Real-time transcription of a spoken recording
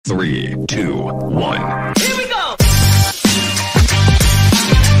3, 2, 1. Here we go!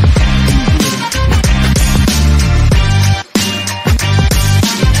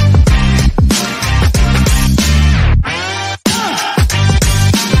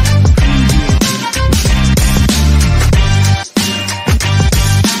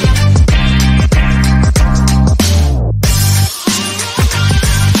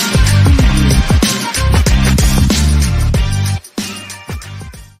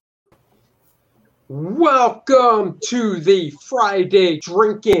 Welcome to the Friday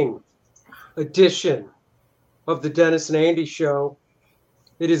drinking edition of the Dennis and Andy Show.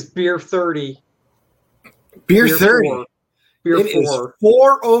 It is beer 30. Beer 30. 4. Beer it 4. Is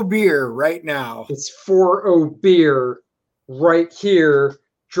 4-0 beer right now. It's 4-0 beer right here,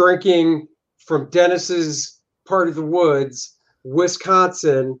 drinking from Dennis's part of the woods,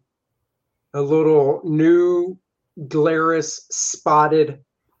 Wisconsin, a little new Glarus spotted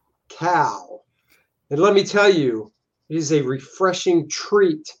cow. And let me tell you, it is a refreshing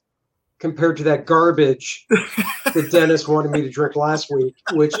treat compared to that garbage that Dennis wanted me to drink last week,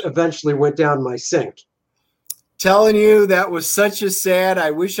 which eventually went down my sink. Telling you, that was such a sad. I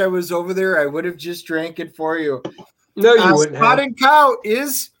wish I was over there. I would have just drank it for you. No, you wouldn't have. Spotted Cow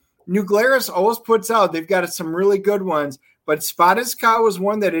is New Glarus always puts out. They've got some really good ones. But Spotted Cow is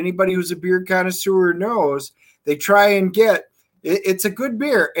one that anybody who's a beer connoisseur knows. They try and get. It's a good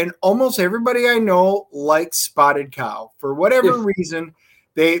beer, and almost everybody I know likes Spotted Cow. For whatever reason,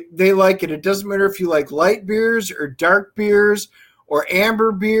 they like it. It doesn't matter if you like light beers or dark beers or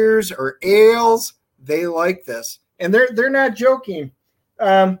amber beers or ales. They like this, and they're not joking.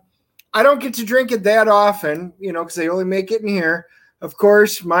 I don't get to drink it that often, because they only make it in here. Of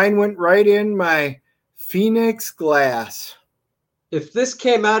course, mine went right in my Phoenix glass. If this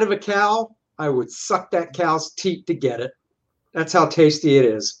came out of a cow, I would suck that cow's teeth to get it. That's how tasty it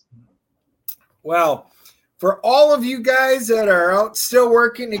is. Well, for all of you guys that are out still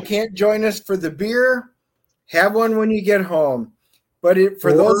working and can't join us for the beer, have one when you get home. But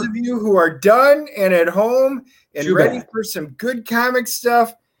for those of you who are done and at home and ready for some good comic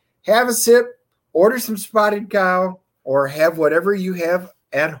stuff, have a sip, order some Spotted Cow, or have whatever you have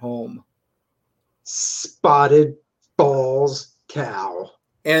at home. Spotted balls cow.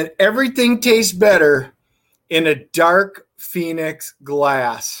 And everything tastes better in a dark Phoenix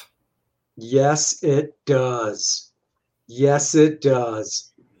glass. Yes, it does. Yes, it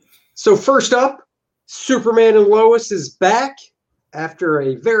does. So first up, Superman and Lois is back after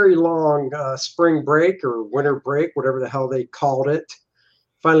a very long spring break or winter break, whatever the hell they called it.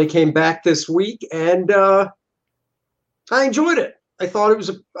 Finally came back this week, and I enjoyed it. I thought it was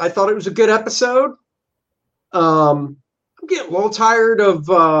a good episode. I'm getting a little tired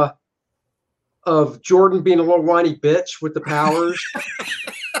of Jordan being a little whiny bitch with the powers.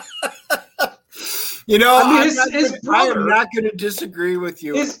 I am not going to disagree with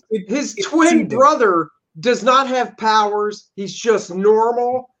you. His twin brother does not have powers. He's just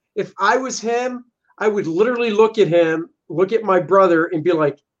normal. If I was him, I would literally look at my brother and be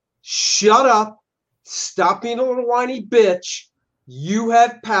like, shut up. Stop being a little whiny bitch. You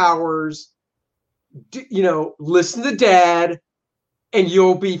have powers. Listen to dad and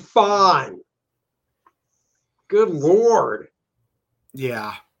you'll be fine. Good Lord.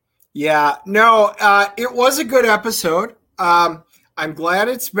 Yeah. No, it was a good episode. I'm glad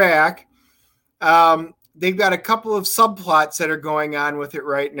it's back. They've got a couple of subplots that are going on with it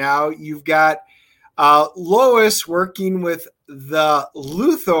right now. You've got Lois working with the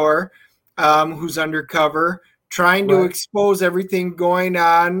Luthor, who's undercover, trying to expose everything going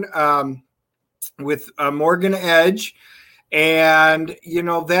on with Morgan Edge. And,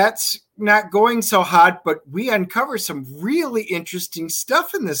 that's not going so hot, but we uncover some really interesting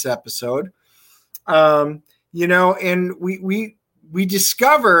stuff in this episode. And we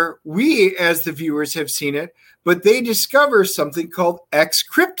discover, we as the viewers have seen it, but they discover something called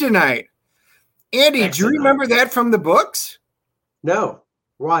X-Kryptonite. Andy, do you remember that from the books? No.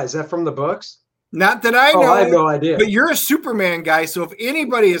 Why? Is that from the books? Not that I know. I have no idea. But you're a Superman guy, so if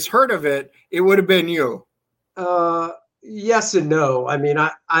anybody has heard of it, it would have been you. Yes and no. I mean,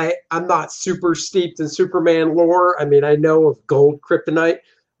 I'm not super steeped in Superman lore. I mean, I know of gold kryptonite.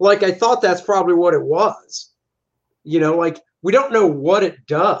 I thought that's probably what it was. We don't know what it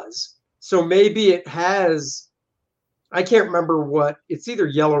does. So maybe it has, I can't remember what, it's either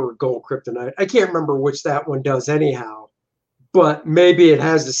yellow or gold kryptonite. I can't remember which that one does anyhow. But maybe it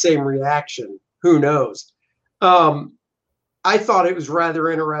has the same reaction. Who knows? I thought it was rather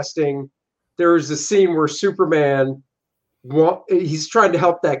interesting. There was a scene where Superman, he's trying to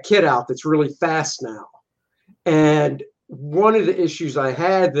help that kid out that's really fast now. And one of the issues I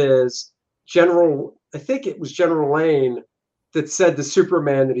had is I think it was General Lane that said to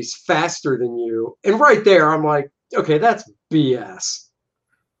Superman that he's faster than you. And right there, I'm like, okay, that's BS.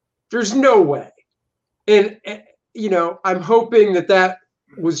 There's no way. And, I'm hoping that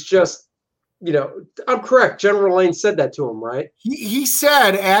was just, I'm correct. General Lane said that to him, right? He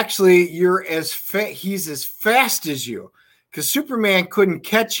said, actually, he's as fast as you, because Superman couldn't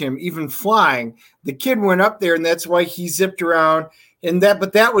catch him even flying. The kid went up there, and that's why he zipped around.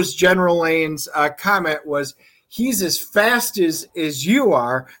 But that was General Lane's comment was, he's as fast as you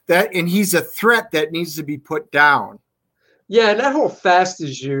are, and he's a threat that needs to be put down. Yeah, and that whole fast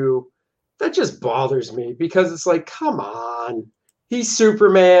as you, that just bothers me because it's like, come on. He's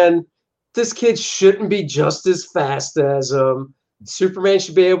Superman. This kid shouldn't be just as fast as him. Superman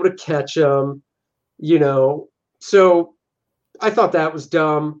should be able to catch him, So I thought that was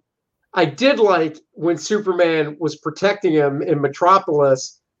dumb. I did like when Superman was protecting him in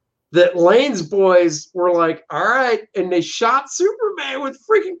Metropolis that Lane's boys were like, all right, and they shot Superman with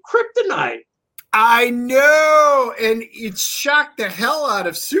freaking kryptonite. I know, and it shocked the hell out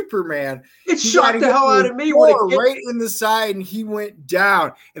of Superman. It shocked the hell out of me when it right in the side, and he went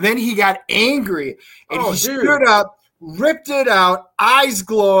down. And then he got angry, and he stood up, ripped it out, eyes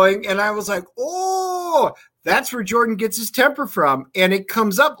glowing, and I was like, oh, that's where Jordan gets his temper from. And it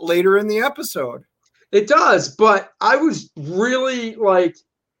comes up later in the episode. It does, but I was really like,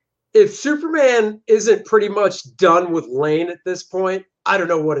 if Superman isn't pretty much done with Lane at this point, I don't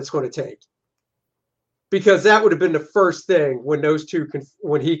know what it's going to take. Because that would have been the first thing when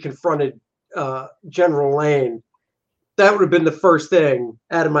when he confronted General Lane, that would have been the first thing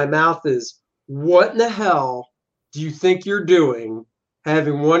out of my mouth is, what in the hell do you think you're doing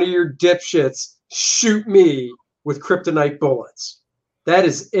having one of your dipshits shoot me with kryptonite bullets? That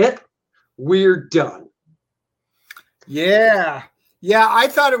is it. We're done. Yeah. Yeah, I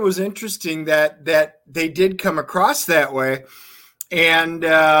thought it was interesting that they did come across that way. And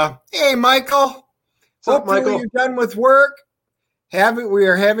hey, Michael. Hopefully you're done with work. We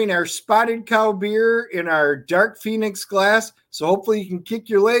are having our Spotted Cow beer in our Dark Phoenix glass. So hopefully you can kick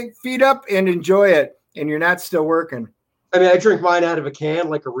your feet up and enjoy it. And you're not still working. I mean, I drink mine out of a can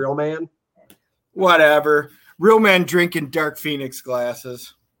like a real man. Whatever. Real men drinking Dark Phoenix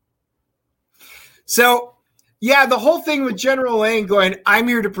glasses. So, yeah, the whole thing with General Lane going, I'm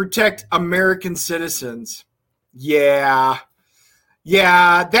here to protect American citizens. Yeah.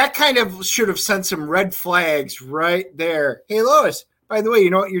 Yeah, that kind of should have sent some red flags right there. Hey, Lois, by the way,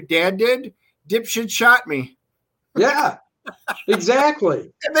 you know what your dad did? Dipshit shot me. Yeah,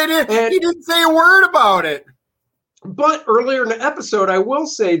 exactly. He didn't say a word about it. But earlier in the episode, I will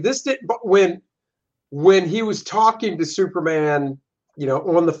say this did when he was talking to Superman,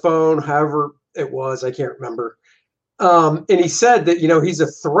 on the phone, however it was, I can't remember. And he said that, he's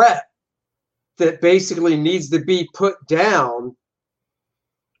a threat that basically needs to be put down.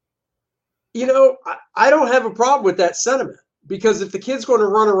 I don't have a problem with that sentiment because if the kid's going to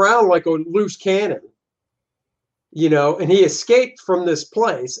run around like a loose cannon, and he escaped from this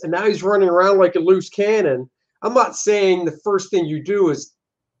place and now he's running around like a loose cannon, I'm not saying the first thing you do is,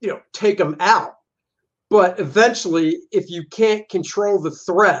 take him out. But eventually, if you can't control the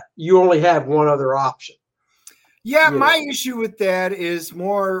threat, you only have one other option. Yeah, my issue with that is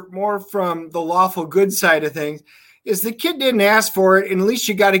more from the lawful good side of things. Is the kid didn't ask for it, and at least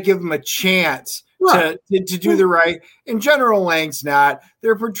you got to give him a chance to do the right. And General Lane's not.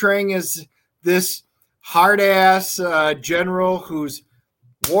 They're portraying as this hard-ass general who's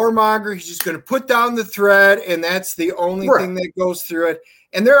warmonger. He's just going to put down the threat, and that's the only thing that goes through it.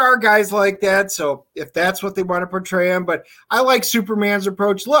 And there are guys like that, so if that's what they want to portray him. But I like Superman's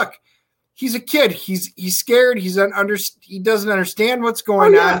approach. Look, he's a kid. He's scared. He doesn't understand what's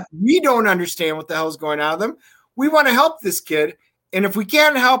going on. We don't understand what the hell is going on with him. We want to help this kid, and if we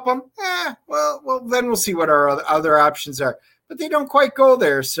can't help him, well, then we'll see what our other options are. But they don't quite go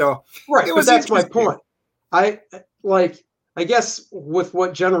there. So but that's my point. I guess with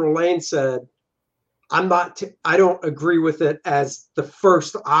what General Lane said, I don't agree with it as the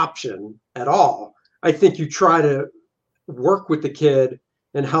first option at all. I think you try to work with the kid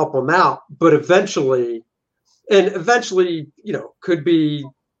and help him out, but eventually, could be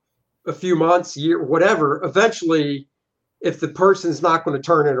a few months, year, whatever. Eventually, if the person's not going to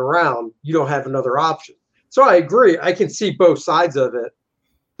turn it around, you don't have another option. So I agree. I can see both sides of it,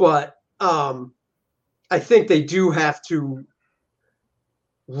 but I think they do have to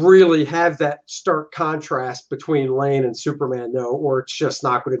really have that stark contrast between Lane and Superman, though, or it's just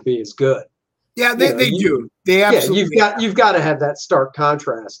not going to be as good. Yeah, they do. They absolutely. You've got to have that stark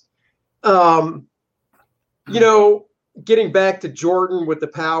contrast. getting back to Jordan with the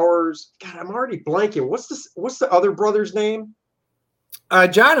powers. God, I'm already blanking. What's the other brother's name?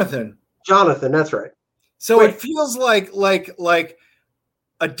 Jonathan. Jonathan, that's right. So Wait. it feels like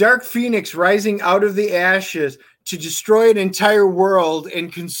a dark phoenix rising out of the ashes to destroy an entire world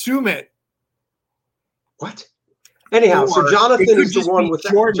and consume it. What? Anyhow, so Jonathan is the one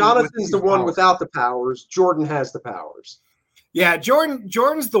without the powers. Jordan has the powers. Yeah,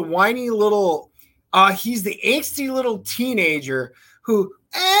 Jordan's the whiny little he's the angsty little teenager who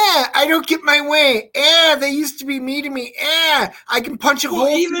I don't get my way. They used to be mean to me. I can punch a hole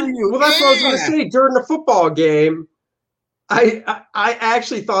through you. Well, that's what I was going to say. During the football game, I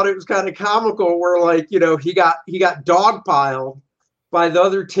actually thought it was kind of comical where, like, you know, he got dogpiled by the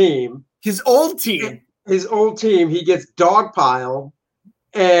other team. His old team. He gets dogpiled,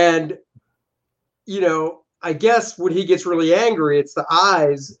 and, you know, I guess when he gets really angry, it's the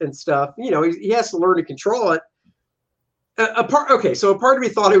eyes and stuff. You know, he has to learn to control it. A part of me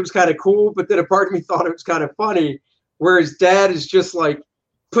thought it was kind of cool, but then a part of me thought it was kind of funny, where his dad is just like,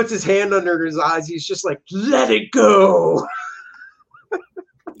 puts his hand under his eyes. He's just like, let it go.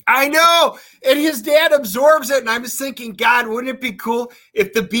 I know. And his dad absorbs it. And I was thinking, God, wouldn't it be cool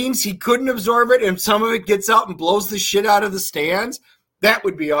if the beams, he couldn't absorb it and some of it gets out and blows the shit out of the stands? That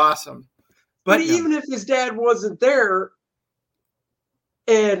would be awesome. But even if his dad wasn't there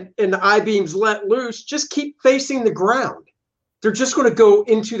and the I-beams let loose, just keep facing the ground. They're just going to go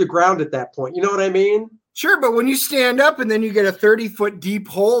into the ground at that point. You know what I mean? Sure, but when you stand up and then you get a 30-foot deep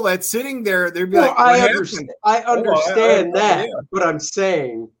hole that's sitting there, they'd be like, I understand that, what I'm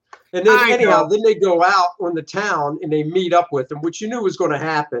saying. And then then they go out on the town and they meet up with them, which you knew was going to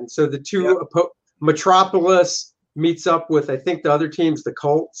happen. So the two Metropolis meets up with, I think the other team's the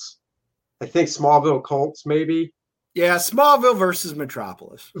Colts. I think Smallville Colts, maybe. Yeah, Smallville versus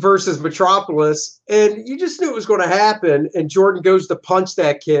Metropolis. And you just knew it was going to happen. And Jordan goes to punch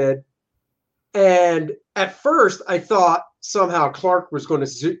that kid. And at first, I thought somehow Clark was going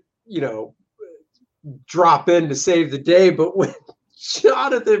to, you know, drop in to save the day. But when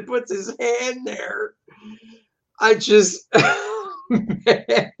Jonathan puts his hand there, I just...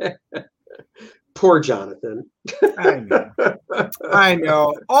 Poor Jonathan. I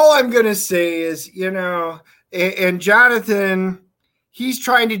know. All I'm going to say is, you know, and Jonathan, he's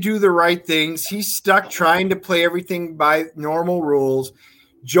trying to do the right things. He's stuck trying to play everything by normal rules.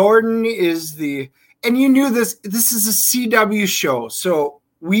 Jordan is and you knew this is a CW show, so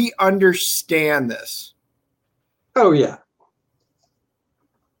we understand this. Oh, yeah.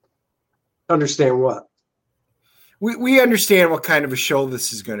 Understand what? We understand what kind of a show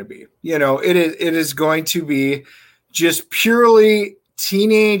this is going to be. You know, it is going to be just purely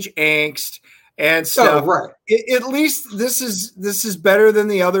teenage angst and stuff. Oh, right. At least this is better than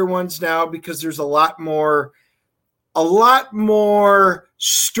the other ones now because there's a lot more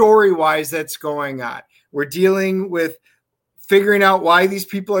story-wise that's going on. We're dealing with figuring out why these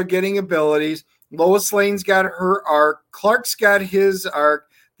people are getting abilities. Lois Lane's got her arc. Clark's got his arc.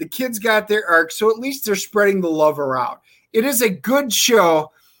 The kids got their arc, so at least they're spreading the love around. It is a good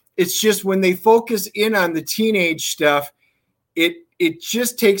show. It's just when they focus in on the teenage stuff, it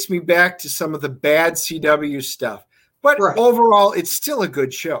just takes me back to some of the bad CW stuff. But overall, it's still a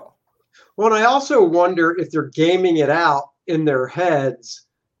good show. Well, and I also wonder if they're gaming it out in their heads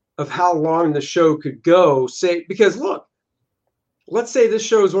of how long the show could go. Because look, let's say this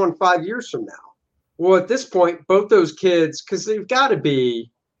show's on 5 years from now. Well, at this point, both those kids, because they've got to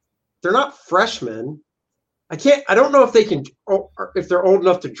be, they're not freshmen. I don't know if they can, if they're old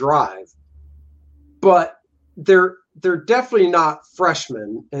enough to drive, but they're definitely not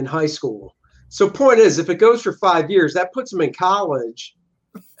freshmen in high school. So point is, if it goes for 5 years, that puts them in college.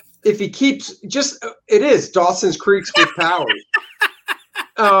 If he keeps it is Dawson's Creek's with powers.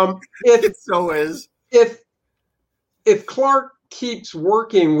 It so is. If Clark keeps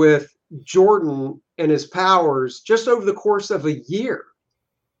working with Jordan and his powers just over the course of a year,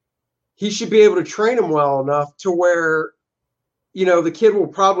 he should be able to train him well enough to where, you know, the kid will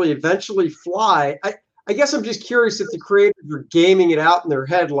probably eventually fly. I guess I'm just curious if the creators are gaming it out in their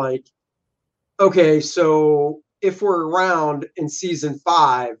head, like, okay, so if we're around in season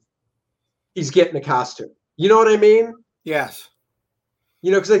 5, he's getting a costume. You know what I mean? Yes.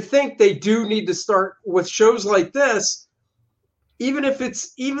 You know, because I think they do need to start with shows like this, even if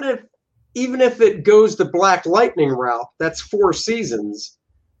it goes the Black Lightning route, that's 4 seasons.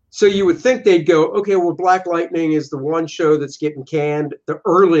 So you would think they'd go, okay, well, Black Lightning is the one show that's getting canned the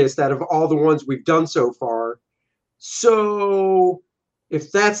earliest out of all the ones we've done so far. So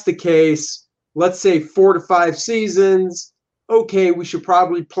if that's the case, let's say 4 to 5 seasons. Okay, we should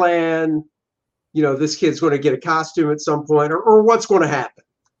probably plan this kid's going to get a costume at some point, or what's going to happen.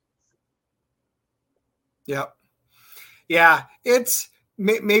 Yep. Yeah, it's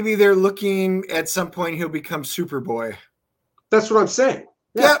maybe they're looking at some point he'll become Superboy. That's what I'm saying.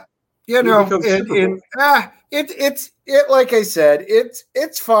 Yeah. Yep. It's like I said,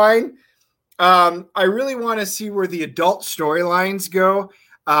 it's fine. I really want to see where the adult storylines go.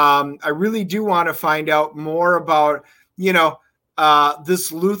 I really do want to find out more about,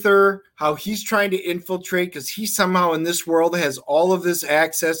 this Luthor, how he's trying to infiltrate because he somehow in this world has all of this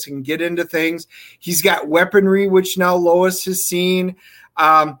access and get into things. He's got weaponry, which now Lois has seen.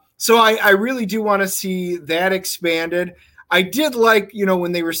 So I really do want to see that expanded. I did like,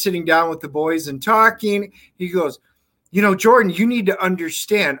 when they were sitting down with the boys and talking, he goes, Jordan, you need to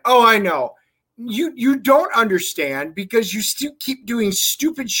understand. Oh, I know. You don't understand because you still keep doing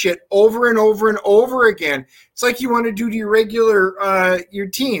stupid shit over and over and over again. It's like you want to do to your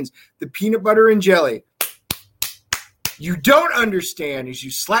teens, the peanut butter and jelly. You don't understand is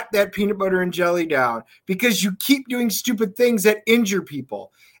you slap that peanut butter and jelly down because you keep doing stupid things that injure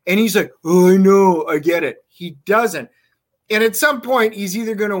people. And he's like, oh, I know, I get it. He doesn't. And at some point, he's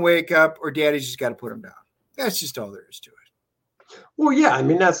either going to wake up or daddy's just got to put him down. That's just all there is to it. Well, yeah, I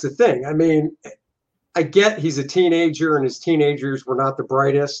mean, that's the thing. I mean, I get he's a teenager and his teenagers were not the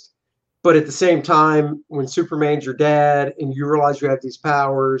brightest. But at the same time, when Superman's your dad and you realize you have these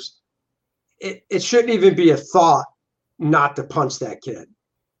powers, it shouldn't even be a thought not to punch that kid.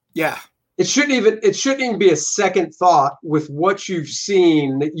 Yeah. It shouldn't even be a second thought with what you've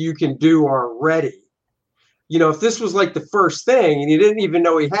seen that you can do already. If this was like the first thing and he didn't even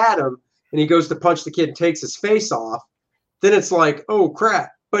know he had him and he goes to punch the kid and takes his face off, then it's like, oh crap.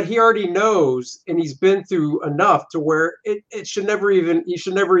 But he already knows and he's been through enough to where he should never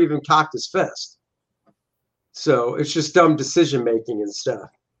even cock his fist. So it's just dumb decision making and stuff.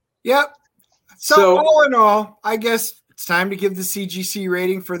 Yep. So all in all, I guess it's time to give the CGC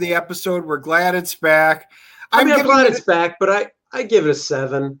rating for the episode. We're glad it's back. I'm glad it's back, but I give it a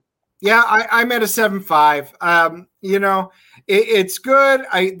 7. Yeah, I'm at a 7.5. It's good.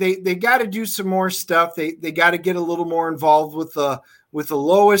 They got to do some more stuff. They got to get a little more involved with the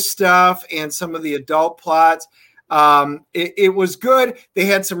Lois stuff and some of the adult plots. It was good. They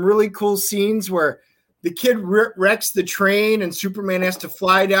had some really cool scenes where the kid wrecks the train and Superman has to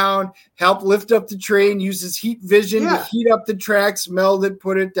fly down, help lift up the train, uses heat vision to heat up the tracks, meld it,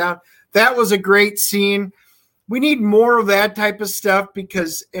 put it down. That was a great scene. We need more of that type of stuff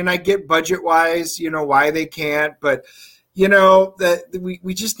and I get budget wise, why they can't, but that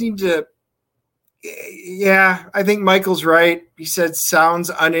we just need to. Yeah, I think Michael's right. He said sounds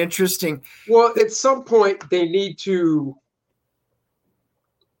uninteresting. Well, at some point they need to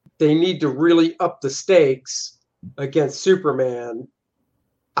really up the stakes against Superman,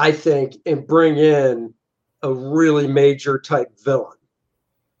 I think, and bring in a really major type villain.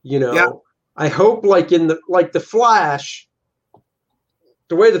 I hope like the Flash,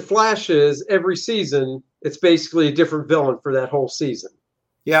 the way the Flash is every season, it's basically a different villain for that whole season.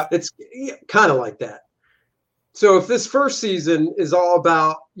 Yeah. It's kind of like that. So if this first season is all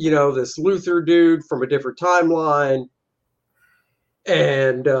about, this Luthor dude from a different timeline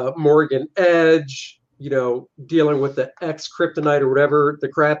and Morgan Edge, dealing with the ex-kryptonite or whatever the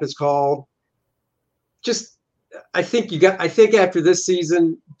crap is called, I think after this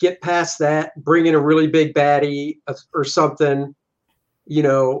season, get past that, bring in a really big baddie or something.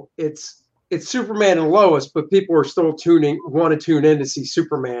 It's Superman and Lois, but people are still want to tune in to see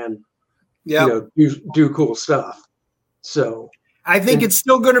Superman, do cool stuff. So I think it's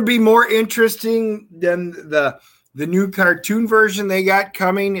still going to be more interesting than the new cartoon version they got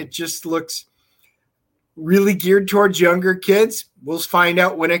coming. It just looks really geared towards younger kids. We'll find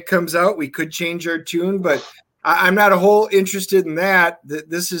out when it comes out. We could change our tune, but I'm not a whole interested in that.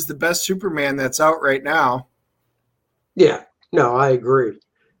 This is the best Superman that's out right now. Yeah, no, I agree.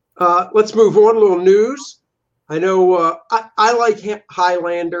 Let's move on. A little news. I know I like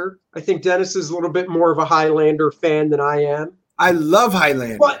Highlander. I think Dennis is a little bit more of a Highlander fan than I am. I love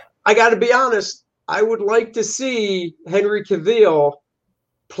Highlander. But I got to be honest, I would like to see Henry Cavill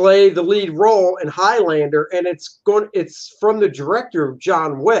play the lead role in Highlander, and it's from the director of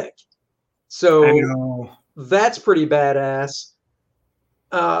John Wick. So that's pretty badass.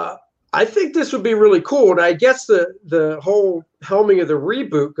 I think this would be really cool. And I guess the whole helming of the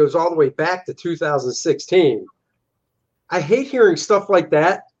reboot goes all the way back to 2016. I hate hearing stuff like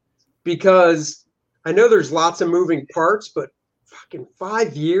that because I know there's lots of moving parts, but fucking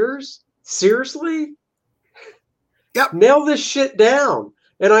 5 years? Seriously? Yep. Nail this shit down.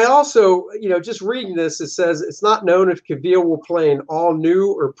 And I also, just reading this, it says it's not known if Cavill will play an all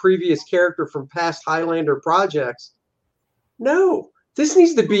new or previous character from past Highlander projects. No, this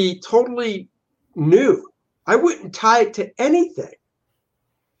needs to be totally new. I wouldn't tie it to anything.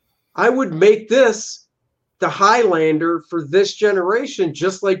 I would make this the Highlander for this generation,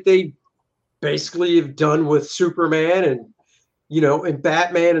 just like they basically have done with Superman and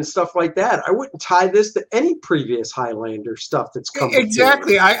Batman and stuff like that. I wouldn't tie this to any previous Highlander stuff that's come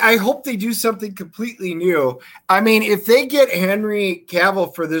exactly. I hope they do something completely new. I mean, if they get Henry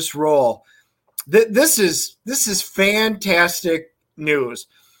Cavill for this role, this is fantastic news.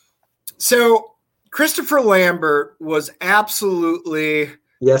 So Christopher Lambert was absolutely.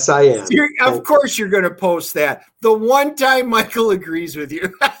 Yes, I am. Of course, you're going to post that. The one time Michael agrees with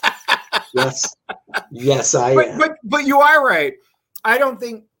you. Yes, I am. But you are right. I don't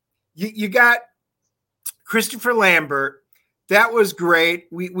think you got Christopher Lambert. That was great.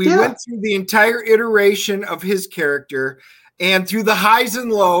 We went through the entire iteration of his character and through the highs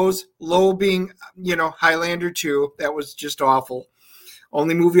and lows, low being, Highlander 2. That was just awful.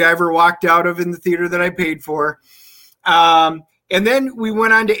 Only movie I ever walked out of in the theater that I paid for. And then we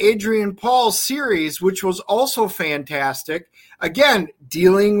went on to Adrian Paul's series, which was also fantastic. Again,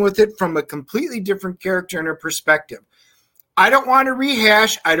 dealing with it from a completely different character and a perspective. I don't want to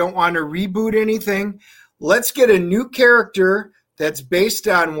rehash. I don't want to reboot anything. Let's get a new character that's based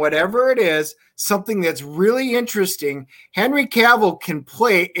on whatever it is, something that's really interesting. Henry Cavill can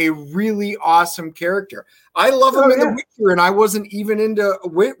play a really awesome character. I love him in The Witcher, and I wasn't even into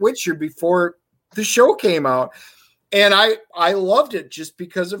Witcher before the show came out. And I loved it just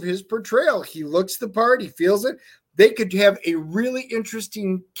because of his portrayal. He looks the part. He feels it. They could have a really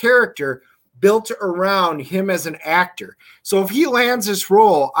interesting character built around him as an actor. So if he lands this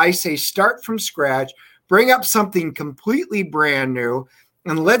role, I say start from scratch, bring up something completely brand new,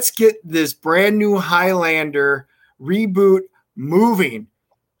 and let's get this brand new Highlander reboot moving.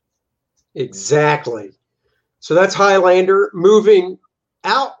 Exactly. So that's Highlander. Moving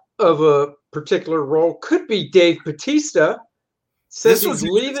out of a particular role could be Dave Bautista. This was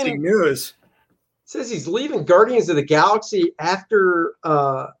leaving news. Says he's leaving Guardians of the Galaxy after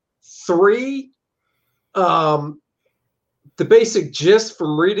 3. The basic gist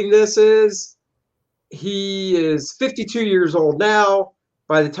from reading this is he is 52 years old now.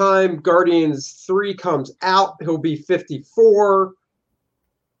 By the time Guardians 3 comes out, he'll be 54.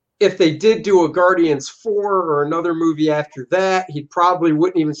 If they did do a Guardians 4 or another movie after that, he probably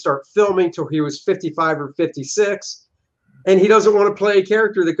wouldn't even start filming till he was 55 or 56. And he doesn't want to play a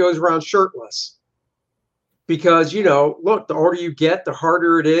character that goes around shirtless. Because, look, the older you get, the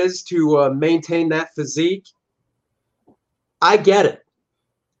harder it is to maintain that physique. I get it.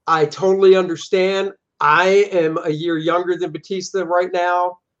 I totally understand. I am a year younger than Bautista right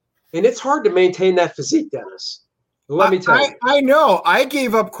now. And it's hard to maintain that physique, Dennis. Let me tell you. I know. I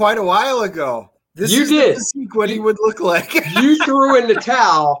gave up quite a while ago. This you is did. The physique, what he would look like. You threw in the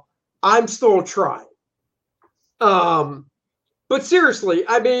towel. I'm still trying. But seriously,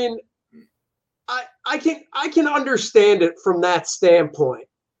 I mean, I can understand it from that standpoint.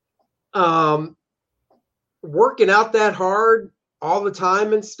 Working out that hard all the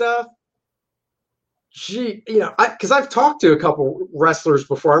time and stuff. Gee, because I've talked to a couple wrestlers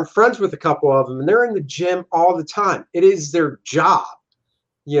before. I'm friends with a couple of them, and they're in the gym all the time. It is their job.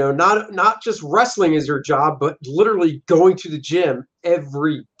 Not just wrestling is their job, but literally going to the gym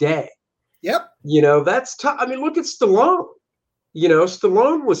every day. Yep. That's tough. I mean, look at Stallone.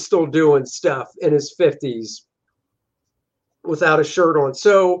 Stallone was still doing stuff in his 50s without a shirt on.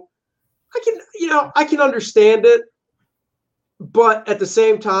 So I can understand it, but at the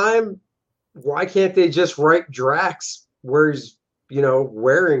same time, why can't they just write Drax where he's,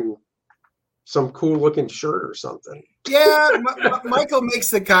 wearing some cool looking shirt or something? Yeah, Michael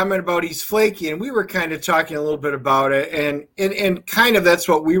makes the comment about he's flaky, and we were kind of talking a little bit about it, and kind of that's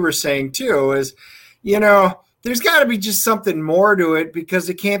what we were saying too. Is there's got to be just something more to it, because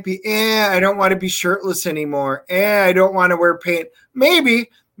it can't be. I don't want to be shirtless anymore. I don't want to wear paint. Maybe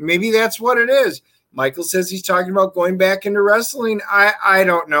that's what it is. Michael says he's talking about going back into wrestling. I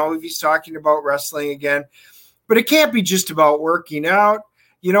don't know if he's talking about wrestling again, but it can't be just about working out.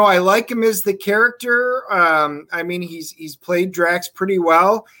 I like him as the character. I mean, he's played Drax pretty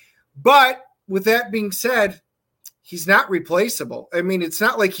well, but with that being said, he's not replaceable. I mean, it's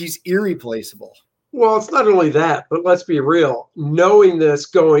not like he's irreplaceable. Well, it's not only that, but let's be real. Knowing this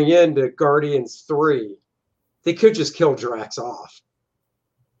going into Guardians 3, they could just kill Drax off.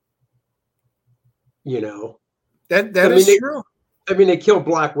 That is true. I mean, they killed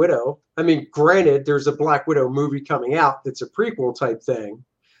Black Widow. I mean, granted, there's a Black Widow movie coming out that's a prequel type thing.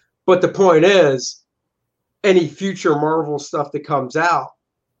 But the point is, any future Marvel stuff that comes out,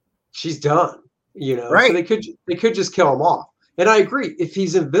 she's done. You know, Right. so they could just kill him off. And I agree. If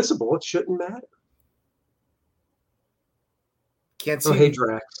he's invisible, it shouldn't matter. Can't see Oh, hey, me.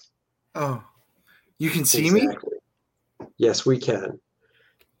 Drax. Oh, you can see me? Yes, we can.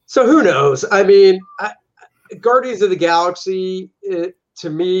 So who knows? I mean, Guardians of the Galaxy, to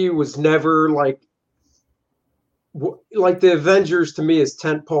me, was never like the Avengers to me is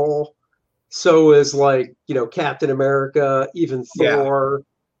tentpole. So is like, you know, Captain America, even Thor,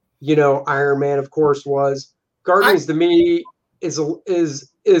 you know, Iron Man, of course, was. Guardians to me is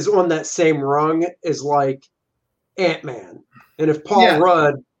on that same rung as like Ant-Man. And if Paul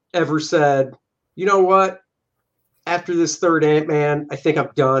Rudd ever said, you know what, after this third Ant-Man, I think I'm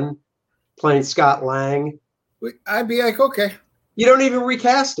done playing Scott Lang, I'd be like, okay. You don't even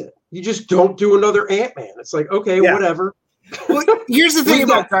recast it. You just don't do another Ant-Man. It's like, okay, whatever. Well, here's the thing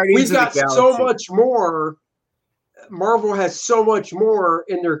about Guardians of the Galaxy. We've got so much more. Marvel has so much more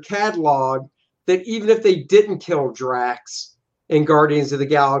in their catalog that even if they didn't kill Drax in Guardians of the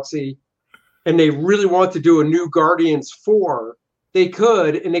Galaxy and they really want to do a new Guardians 4, they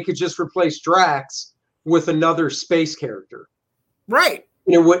could, and they could just replace Drax with another space character. Right.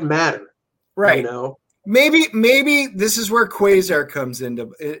 And it wouldn't matter. Right. You know? Maybe this is where Quasar comes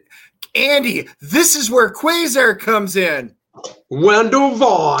into it. Andy, this is where Quasar comes in. Wendell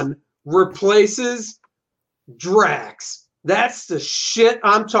Vaughn replaces Drax. That's the shit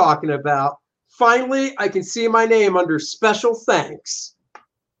I'm talking about. Finally, I can see my name under special thanks.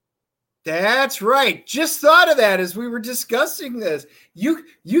 That's right. Just thought of that as we were discussing this. You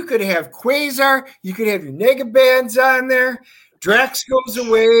could have Quasar. You could have your Negabands on there. Drax goes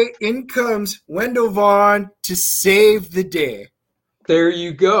away. In comes Wendell Vaughn to save the day. There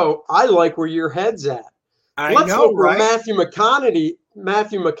you go. I like where your head's at. Let's look where Matthew McConaughey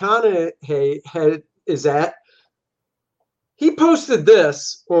head is at. He posted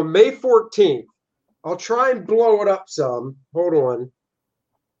this on May 14th. I'll try and blow it up some. Hold on.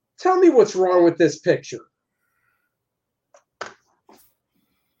 Tell me what's wrong with this picture.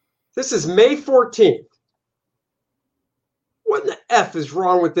 This is May 14th. What in the F is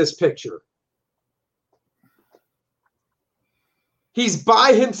wrong with this picture? He's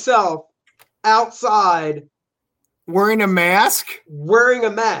by himself outside. Wearing a mask? Wearing a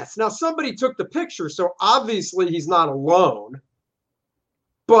mask. Now, somebody took the picture, so obviously he's not alone.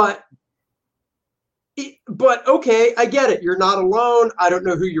 But okay, I get it. You're not alone. I don't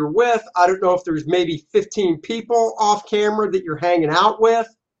know who you're with. I don't know if there's maybe 15 people off camera that you're hanging out with.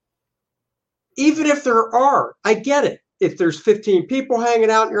 Even if there are, I get it. If there's 15 people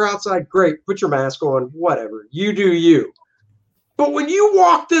hanging out and you're outside, great. Put your mask on. Whatever. You do you. But when you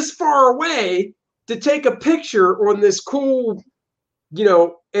walk this far away to take a picture on this cool, you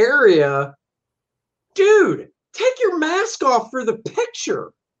know, area, dude, take your mask off for the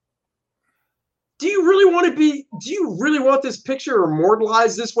picture. Do you really want this picture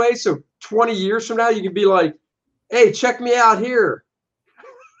immortalized this way? So 20 years from now, you can be like, hey, check me out here.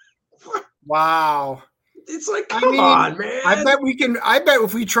 Wow. It's like, come on, man. I bet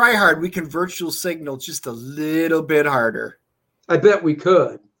if we try hard, we can virtual signal just a little bit harder. I bet we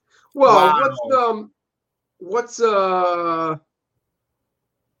could. Well,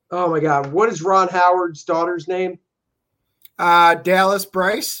 oh my God, what is Ron Howard's daughter's name? Dallas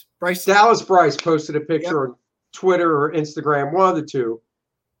Bryce. Dallas Bryce posted a picture on Twitter or Instagram, one of the two.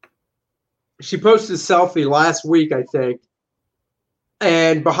 She posted a selfie last week, I think.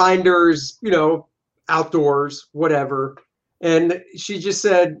 And behind her is, you know, outdoors, whatever. And she just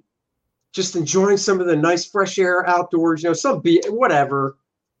said, just enjoying some of the nice fresh air outdoors, you know, whatever.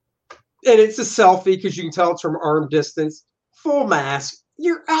 And it's a selfie because you can tell it's from arm distance. Full mask.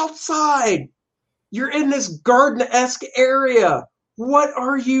 You're outside. You're in this garden-esque area. What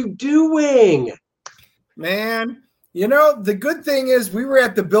are you doing? Man, you know, the good thing is we were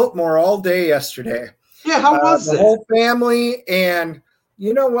at the Biltmore all day yesterday. Yeah, how was it? The whole family, and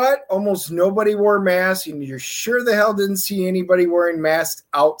you know what? Almost nobody wore masks, and you're sure the hell didn't see anybody wearing masks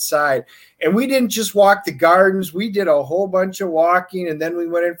outside. And we didn't just walk the gardens. We did a whole bunch of walking, and then we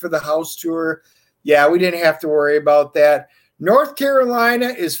went in for the house tour. Yeah, we didn't have to worry about that. North Carolina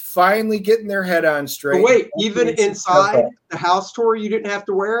is finally getting their head on straight. But wait, even inside the house tour, you didn't have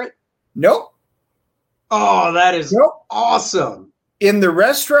to wear it? Nope. Oh, that is awesome. In the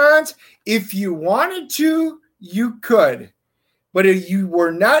restaurants, if you wanted to, you could. But if you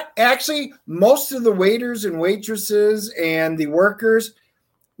were not, actually, most of the waiters and waitresses and the workers,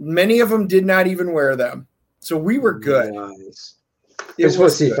 many of them did not even wear them. So we were good. Nice. I just want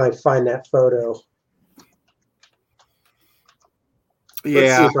to see if I find that photo. Let's see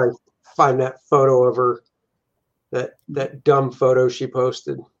Yeah. if I find that photo of her, that dumb photo she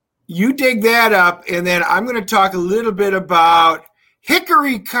posted. You dig that up, and then I'm going to talk a little bit about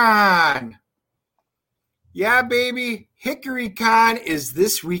HickoryCon. Yeah, baby. HickoryCon is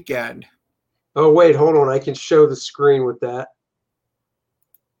this weekend. Oh, wait, hold on. I can show the screen with that.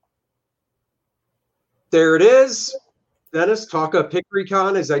 There it is. Dennis, talk up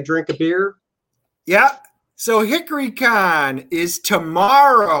HickoryCon as I drink a beer. Yeah. So HickoryCon is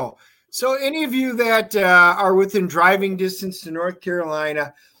tomorrow. So any of you that are within driving distance to North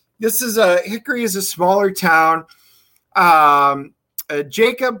Carolina, Hickory is a smaller town.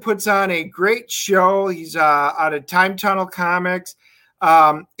 Jacob puts on a great show. He's out of Time Tunnel Comics.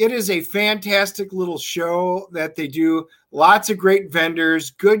 It is a fantastic little show that they do. Lots of great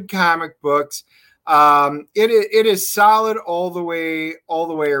vendors, good comic books. It is solid all the way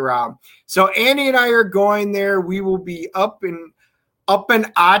around. So Andy and I are going there. We will be up in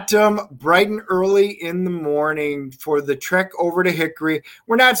Autumn bright and early in the morning for the trek over to Hickory.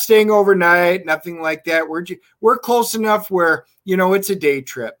 We're not staying overnight, nothing like that. We're close enough where, it's a day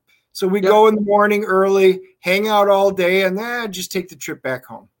trip. So we go in the morning early, hang out all day, and then just take the trip back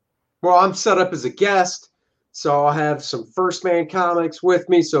home. Well, I'm set up as a guest, so I'll have some First Man comics with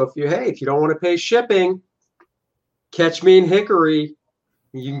me. So if you don't want to pay shipping, catch me in Hickory.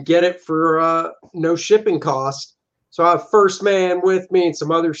 You can get it for no shipping cost. So I have First Man with me and some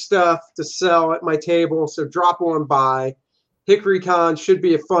other stuff to sell at my table. So drop on by. HickoryCon should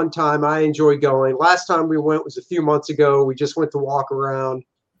be a fun time. I enjoy going. Last time we went was a few months ago. We just went to walk around.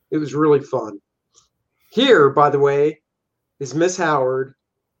 It was really fun. Here, by the way, is Miss Howard.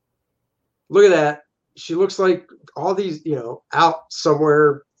 Look at that. She looks like all these, out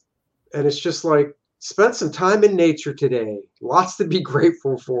somewhere. And it's just like, spent some time in nature today. Lots to be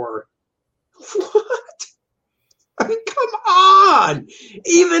grateful for. What? I mean, come on.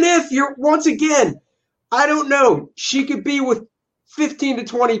 Even if you're, once again, I don't know, she could be with 15 to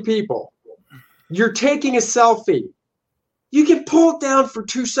 20 people. You're taking a selfie. You can pull it down for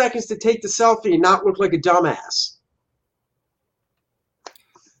 2 seconds to take the selfie and not look like a dumbass.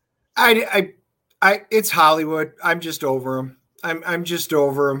 It's Hollywood. I'm just over him. I'm just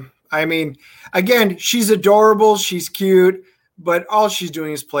over him. I mean, again, she's adorable. She's cute, but all she's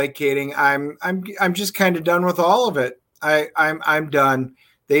doing is placating. I'm just kind of done with all of it. I'm done.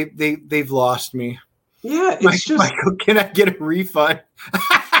 They've lost me. Yeah, it's Michael, can I get a refund?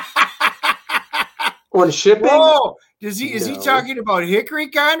 On shipping? Whoa! Is he talking about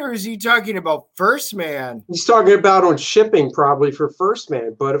HickoryCon or is he talking about First Man? He's talking about on shipping probably for First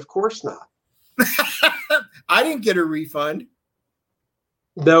Man, but of course not. I didn't get a refund.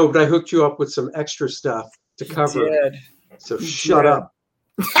 No, but I hooked you up with some extra stuff to cover it. So shut up.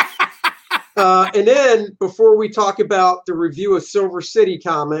 And then before we talk about the review of Silver City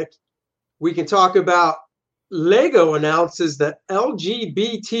comic, we can talk about Lego announces the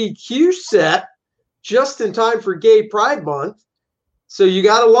LGBTQ set just in time for Gay Pride Month. So you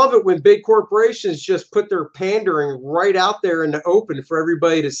got to love it when big corporations just put their pandering right out there in the open for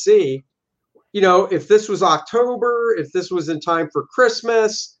everybody to see. If this was October, if this was in time for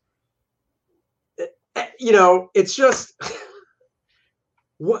Christmas, it's just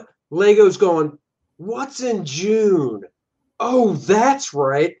what Lego's going, what's in June? Oh, that's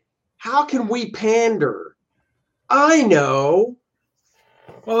right. How can we pander? I know.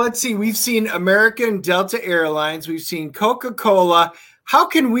 Well, let's see. We've seen American Delta Airlines. We've seen Coca-Cola. How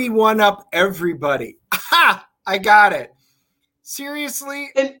can we one-up everybody? Aha! I got it. Seriously?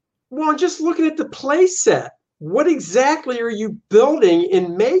 And well, just looking at the play set, what exactly are you building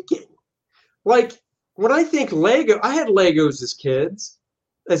and making? Like, when I think Lego, I had Legos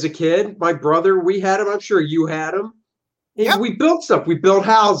as a kid. My brother, we had them. I'm sure you had them. Yep. We built stuff. We built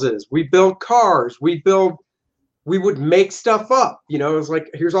houses. We built cars. We would make stuff up. It was like,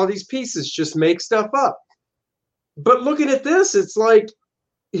 here's all these pieces. Just make stuff up. But looking at this, it's like,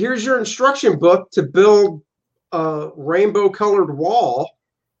 here's your instruction book to build a rainbow-colored wall.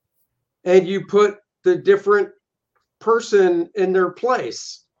 And you put the different person in their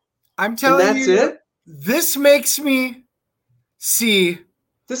place. I'm telling you, that's it. This makes me see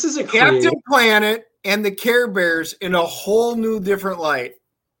this is a Captain Planet and the Care Bears in a whole new different light.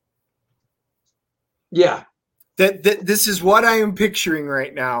 Yeah. That this is what I am picturing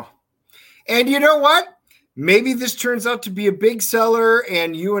right now. And you know what? Maybe this turns out to be a big seller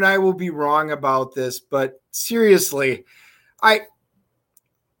and you and I will be wrong about this, but seriously,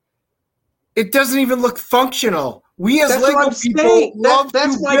 it doesn't even look functional. We as Lego people love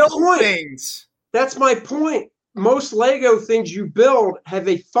to build things. That's my point. Most Lego things you build have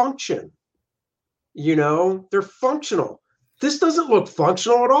a function. They're functional. this doesn't look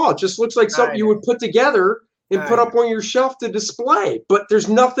functional at all. It just looks like something you would put together and put up on your shelf to display, but there's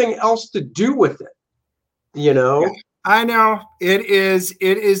nothing else to do with it. You know? Yeah, I know. It is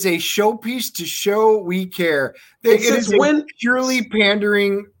a showpiece to show we care. It is a purely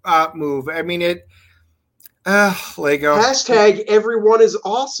pandering move. I mean, Lego. Hashtag everyone is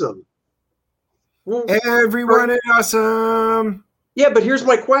awesome. Well, everyone is awesome. Yeah, but here's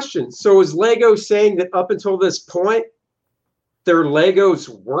my question. So is Lego saying that up until this point, their Legos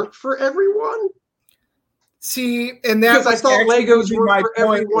weren't for everyone? See, and that because I thought Legos were for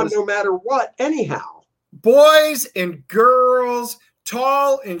everyone no matter what, anyhow. Boys and girls,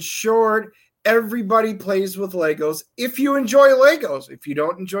 tall and short, everybody plays with Legos. If you enjoy Legos, if you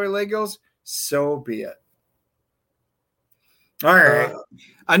don't enjoy Legos, so be it. All right.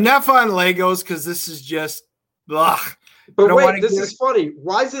 Enough on Legos because this is just blah. But wait, this is funny.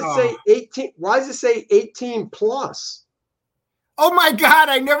 Why does it say 18? Why does it say 18 plus? Oh my God,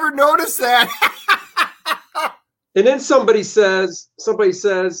 I never noticed that. And then somebody says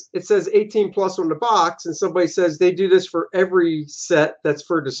it says 18 plus on the box, and somebody says they do this for every set that's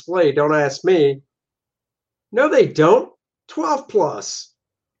for display. Don't ask me. No, they don't. 12 plus.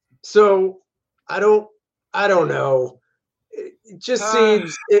 So I don't know. It just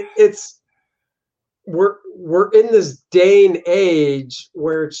seems it's we're in this day and age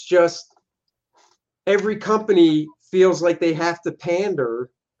where it's just every company feels like they have to pander.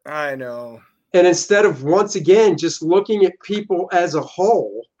 I know. And instead of once again just looking at people as a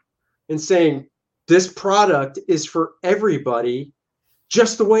whole and saying this product is for everybody,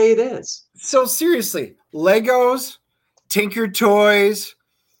 just the way it is. So seriously, Legos, Tinker Toys,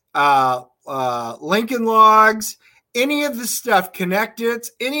 Lincoln Logs, any of the stuff,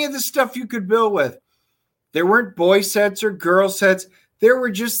 Connect-Its, any of the stuff you could build with. There weren't boy sets or girl sets. There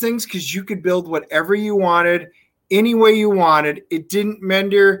were just things because you could build whatever you wanted, any way you wanted. It didn't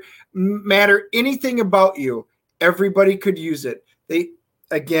matter anything about you. Everybody could use it. They,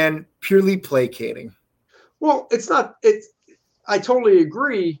 again, purely placating. Well, I totally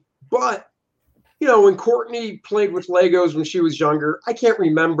agree. But, you know, when Courtney played with Legos when she was younger, I can't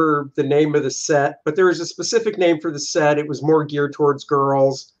remember the name of the set, but there was a specific name for the set. It was more geared towards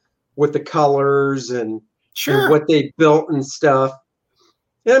girls with the colors and what they built and stuff.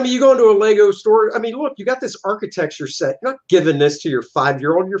 And I mean, you go into a Lego store. I mean, look, you got this architecture set. You're not giving this to your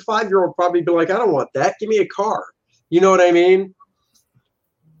 5-year-old. Your 5-year-old probably be like, I don't want that. Give me a car. You know what I mean?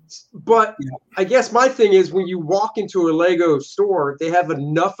 But I guess my thing is when you walk into a Lego store, they have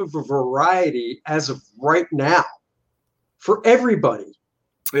enough of a variety as of right now for everybody.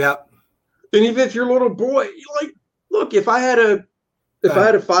 Yeah. And even if you're a little boy, like, look, if I had a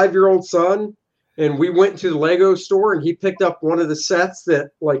 5-year-old son and we went to the Lego store and he picked up one of the sets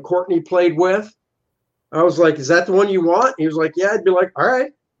that like Courtney played with, I was like, is that the one you want? He was like, yeah. I'd be like, all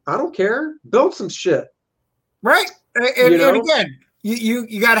right, I don't care. Build some shit. Right. And again,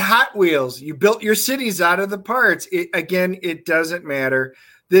 you got Hot Wheels. You built your cities out of the parts. It doesn't matter.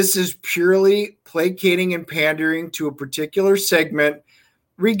 This is purely placating and pandering to a particular segment,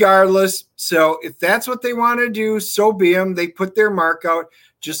 regardless. So if that's what they want to do, so be them. They put their mark out,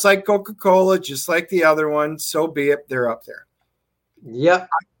 just like Coca-Cola, just like the other one. So be it. They're up there. Yep.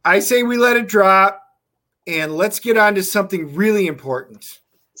 I say we let it drop, and let's get on to something really important.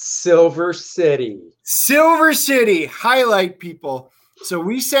 Silver City. Silver City, highlight people. So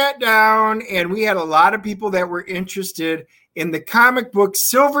we sat down and we had a lot of people that were interested in the comic book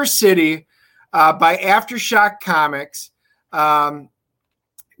Silver City by Aftershock Comics.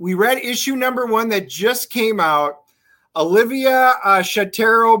 We read issue number 1 that just came out. Olivia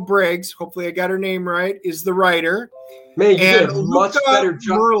Shatero-Briggs, hopefully I got her name right, is the writer. Man, you did a much better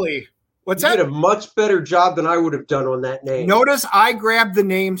job. Murley. What's that? You did a much better job than I would have done on that name. Notice I grabbed the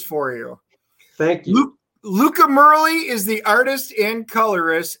names for you. Thank you. Luca Murley is the artist and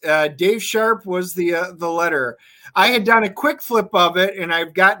colorist. Dave Sharp was the letterer. I had done a quick flip of it, and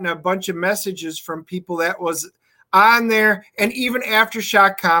I've gotten a bunch of messages from people that was on there, and even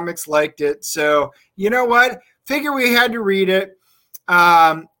Aftershock Comics liked it. So you know what? Figure we had to read it.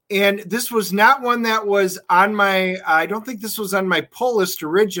 And this was not one that was on I don't think this was on my pull list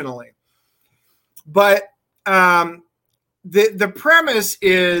originally. But the premise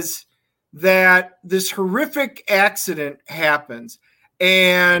is that this horrific accident happens.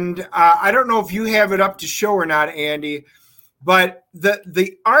 And I don't know if you have it up to show or not, Andy, but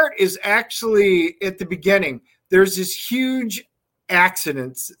the art is actually at the beginning. There's this huge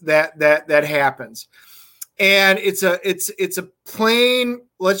accident that happens. And it's a plane,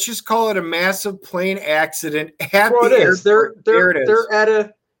 let's just call it a massive plane accident at the airport. They're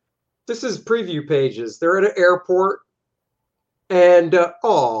at this is preview pages. They're at an airport And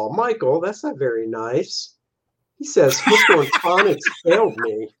oh, Michael, that's not very nice. He says, hooked on phonics failed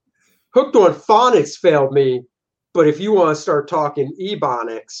me. Hooked on phonics failed me. But if you want to start talking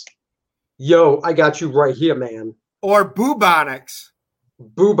ebonics, yo, I got you right here, man. Or bubonics.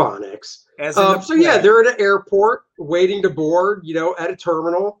 Bubonics. As in So yeah, they're at an airport waiting to board, at a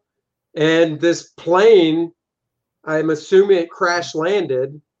terminal. And this plane, I'm assuming it crash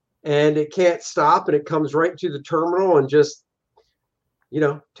landed and it can't stop and it comes right to the terminal and just,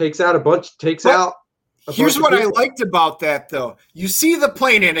 takes out. Here's what I liked about that, though. You see the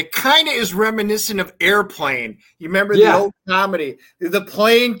plane, and it kind of is reminiscent of Airplane. You remember the old comedy, the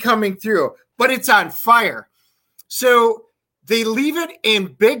plane coming through, but it's on fire. So they leave it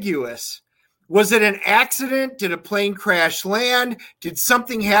ambiguous. Was it an accident? Did a plane crash land? Did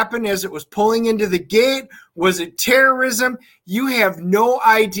something happen as it was pulling into the gate? Was it terrorism? You have no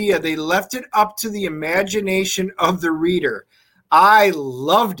idea. They left it up to the imagination of the reader. I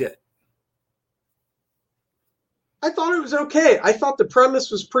loved it. I thought it was okay. I thought the premise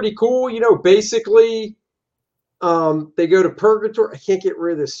was pretty cool. Basically, they go to purgatory. I can't get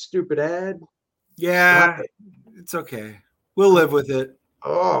rid of this stupid ad. Yeah, it's okay. We'll live with it.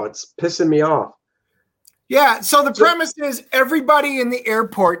 Oh, it's pissing me off. Yeah, so the premise is everybody in the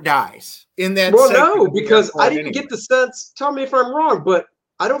airport dies in that. Well, no, because I didn't get the sense. Tell me if I'm wrong, but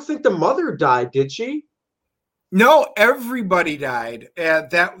I don't think the mother died, did she? No, everybody died.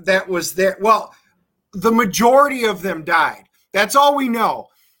 That was there. Well, the majority of them died. That's all we know,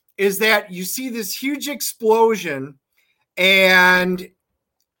 is that you see this huge explosion and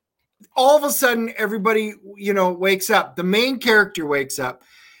all of a sudden everybody, wakes up. The main character wakes up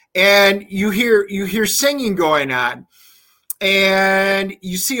and you hear singing going on and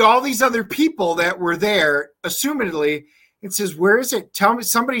you see all these other people that were there, assumedly. It says, where is it?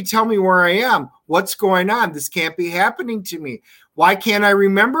 Somebody tell me where I am. What's going on? This can't be happening to me. Why can't I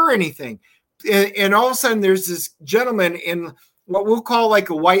remember anything? And all of a sudden there's this gentleman in what we'll call like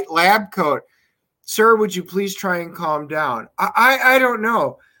a white lab coat. Sir, would you please try and calm down? I don't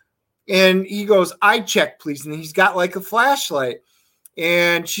know. And he goes, eye check, please. And he's got like a flashlight.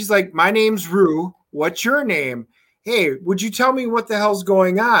 And she's like, my name's Rue. What's your name? Hey, would you tell me what the hell's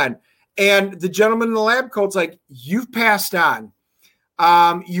going on? And the gentleman in the lab coat's like, you've passed on.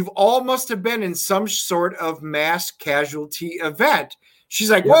 You've all must have been in some sort of mass casualty event.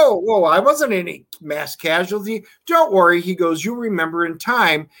 She's like, whoa, I wasn't any mass casualty. Don't worry. He goes, you'll remember in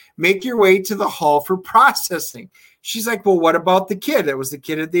time. Make your way to the hall for processing. She's like, well, what about the kid? That was the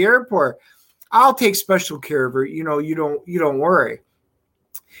kid at the airport. I'll take special care of her. You don't worry.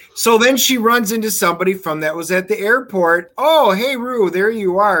 So then she runs into somebody from that was at the airport. Oh, hey, Rue, there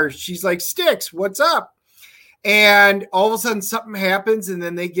you are. She's like, Sticks, what's up? And all of a sudden something happens and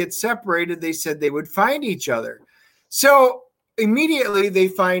then they get separated. They said they would find each other. So immediately they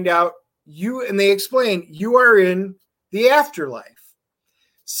find out and they explain you are in the afterlife.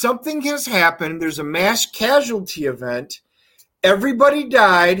 Something has happened. There's a mass casualty event. Everybody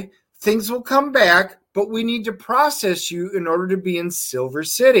died. Things will come back, but we need to process you in order to be in Silver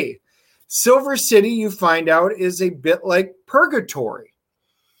City. Silver City, you find out, is a bit like purgatory.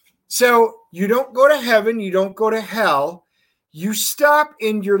 So you don't go to heaven. You don't go to hell. You stop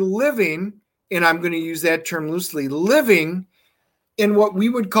in your living, and I'm going to use that term loosely, living in what we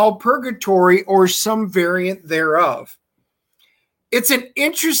would call purgatory or some variant thereof. It's an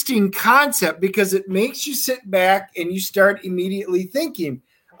interesting concept because it makes you sit back and you start immediately thinking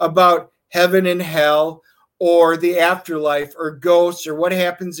about heaven and hell or the afterlife or ghosts or what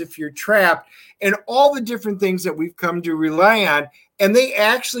happens if you're trapped and all the different things that we've come to rely on. And they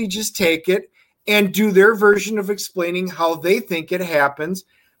actually just take it and do their version of explaining how they think it happens,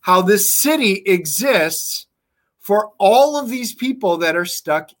 how this city exists for all of these people that are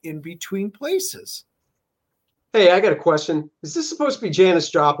stuck in between places. Hey, I got a question. Is this supposed to be Janis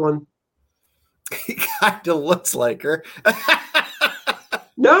Joplin? He kind of looks like her.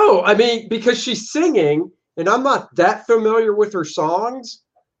 No, I mean, because she's singing, and I'm not that familiar with her songs.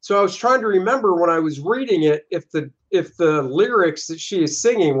 So I was trying to remember when I was reading it if the lyrics that she is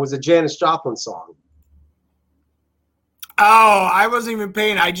singing was a Janis Joplin song. Oh, I wasn't even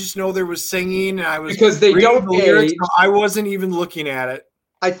paying. I just know there was singing, and I was because they don't the lyrics, so I wasn't even looking at it.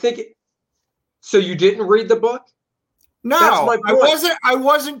 I think. So you didn't read the book? No, I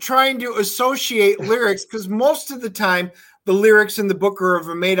wasn't trying to associate lyrics because most of the time the lyrics in the book are of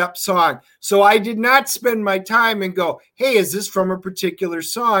a made-up song. So I did not spend my time and go, "Hey, is this from a particular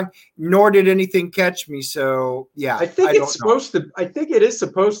song?" Nor did anything catch me. So yeah, I think it's supposed to. I think it is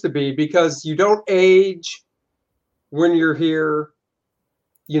supposed to be because you don't age when you're here.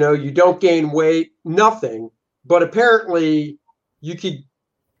 You don't gain weight, nothing. But apparently, you could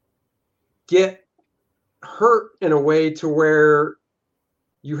get hurt in a way to where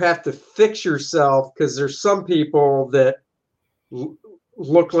you have to fix yourself, because there's some people that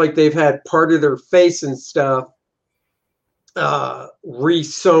look like they've had part of their face and stuff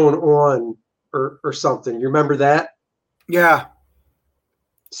re-sewn on or something. You remember that? Yeah.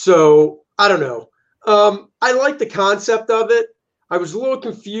 So I don't know. I like the concept of it. I was a little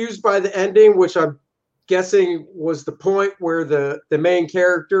confused by the ending, which I'm guessing was the point where the main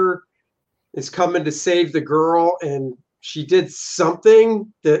character is coming to save the girl, and she did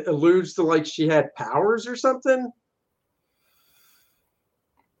something that alludes to like she had powers or something.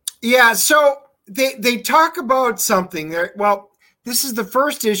 Yeah, so they talk about something there. Well, this is the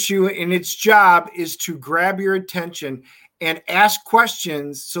first issue, and its job is to grab your attention and ask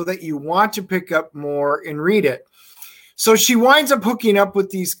questions so that you want to pick up more and read it. So she winds up hooking up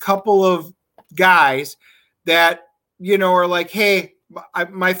with these couple of guys that, you know, are like, hey,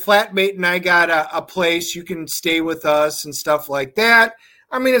 my flatmate and I got a place. You can stay with us and stuff like that.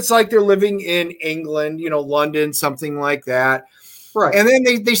 I mean, it's like they're living in England, you know, London, something like that. Right. And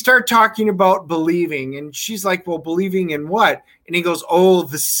then they start talking about believing. And she's like, well, believing in what? And he goes, oh,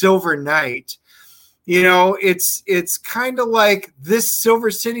 the Silver Knight. You know, it's kind of like this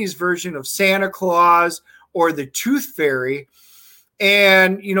Silver City's version of Santa Claus or the Tooth Fairy.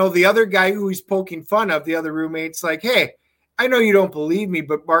 And, you know, the other guy who he's poking fun of, the other roommate's like, hey, I know you don't believe me,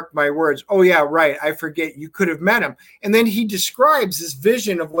 but mark my words. Oh, yeah, right. I forget. You could have met him. And then he describes this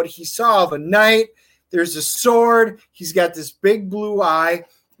vision of what he saw of a knight. There's a sword. He's got this big blue eye.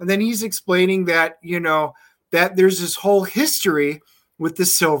 And then he's explaining that, you know, that there's this whole history with the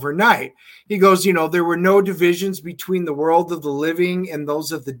Silver Knight. He goes, you know, there were no divisions between the world of the living and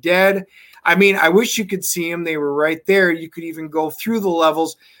those of the dead. I mean, I wish you could see them. They were right there. You could even go through the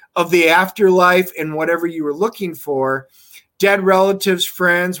levels of the afterlife and whatever you were looking for. Dead relatives,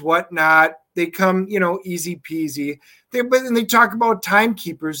 friends, whatnot. They come, you know, easy peasy. But they talk about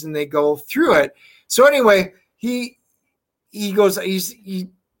timekeepers and they go through it. So anyway, he goes, he's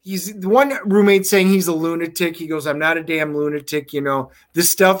the one roommate saying he's a lunatic. He goes, I'm not a damn lunatic. You know, this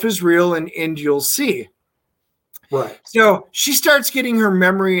stuff is real and you'll see. Right. So she starts getting her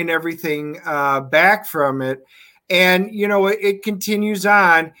memory and everything back from it. And, you know, it continues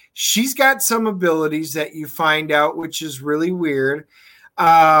on. She's got some abilities that you find out, which is really weird.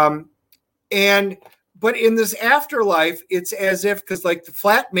 But in this afterlife, it's as if, because like the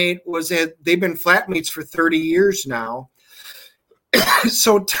flatmate they've been flatmates for 30 years now.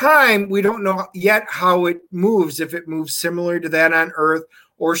 So time, we don't know yet how it moves, if it moves similar to that on Earth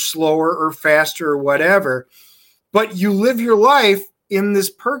or slower or faster or whatever. But you live your life in this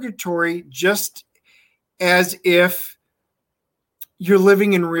purgatory just as if you're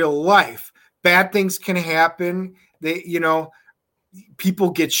living in real life. Bad things can happen.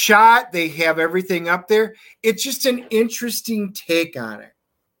 People get shot. They have everything up there. It's just an interesting take on it.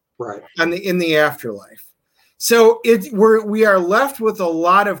 Right. In the afterlife. So we are left with a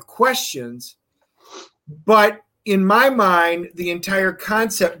lot of questions, but in my mind, the entire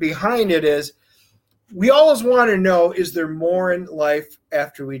concept behind it is we always want to know, is there more in life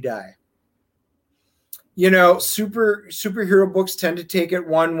after we die? You know, superhero books tend to take it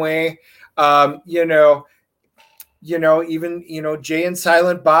one way. Even Jay and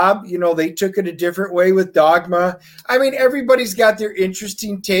Silent Bob, they took it a different way with Dogma. I mean, everybody's got their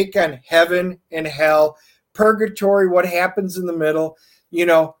interesting take on heaven and hell, purgatory, what happens in the middle,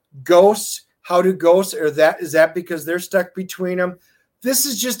 ghosts, how do ghosts, is that because they're stuck between them? This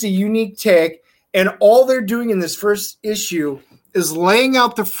is just a unique take. And all they're doing in this first issue is laying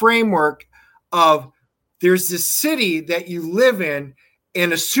out the framework of there's this city that you live in,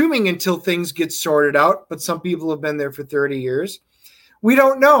 and assuming until things get sorted out, but some people have been there for 30 years. We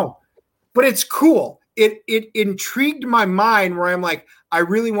don't know, but it's cool. It intrigued my mind where I'm like, I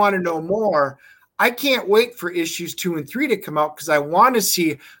really want to know more. I can't wait for issues 2 and 3 to come out because I want to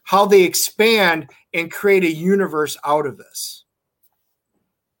see how they expand and create a universe out of this.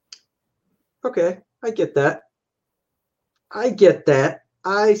 Okay, I get that. I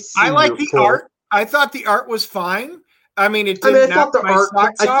like the art. I thought the art was fine. I mean, it didn't knock my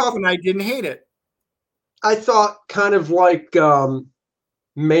socks off, and I didn't hate it. I thought kind of like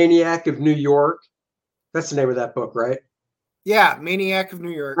Maniac of New York. That's the name of that book, right? Yeah, Maniac of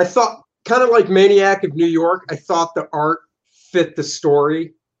New York. I thought kind of like Maniac of New York. I thought the art fit the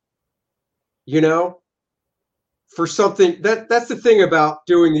story. For something that's the thing about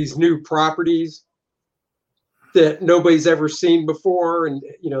doing these new properties that nobody's ever seen before, and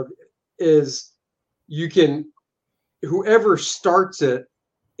is you can, whoever starts it,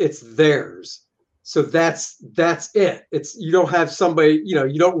 it's theirs. So that's it. It's you don't have somebody,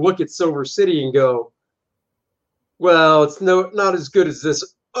 you don't look at Silver City and go, well, it's not as good as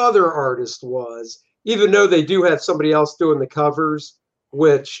this other artist was, even though they do have somebody else doing the covers,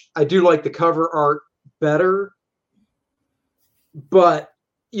 which I do like the cover art better. But,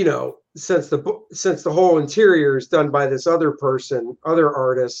 since the whole interior is done by this other other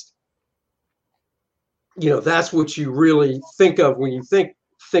artist, that's what you really think of when you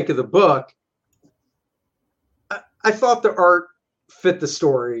think of the book. I thought the art fit the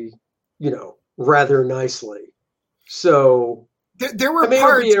story, rather nicely. So there were parts.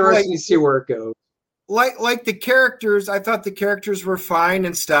 It'll be interesting to see where it goes. Like the characters, I thought the characters were fine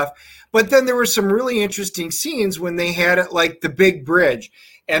and stuff, but then there were some really interesting scenes when they had it, like the big bridge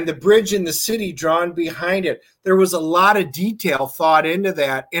and the bridge in the city drawn behind it. There was a lot of detail thought into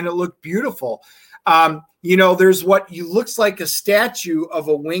that, and it looked beautiful. There's what looks like a statue of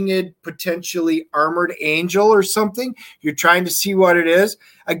a winged, potentially armored angel or something. You're trying to see what it is.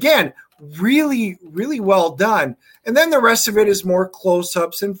 Again, really, really well done. And then the rest of it is more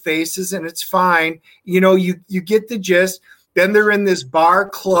close-ups and faces, and it's fine. You get the gist. Then they're in this bar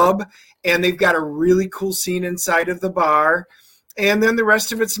club, and they've got a really cool scene inside of the bar. And then the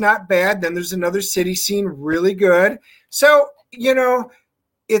rest of it's not bad. Then there's another city scene, really good. So,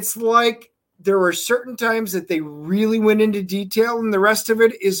 it's like there were certain times that they really went into detail, and the rest of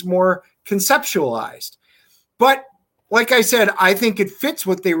it is more conceptualized. But like I said, I think it fits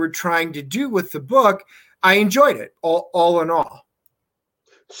what they were trying to do with the book. I enjoyed it, all in all.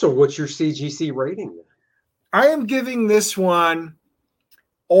 So what's your CGC rating? I am giving this one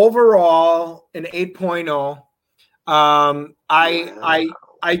overall an 8.0.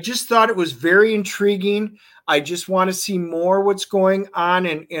 I just thought it was very intriguing. I just want to see more what's going on,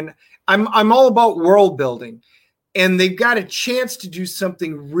 and I'm all about world building. And they've got a chance to do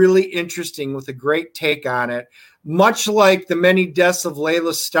something really interesting with a great take on it, much like The Many Deaths of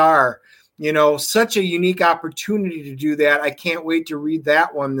Layla Starr. Such a unique opportunity to do that. I can't wait to read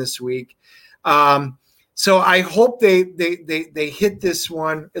that one this week. So I hope they hit this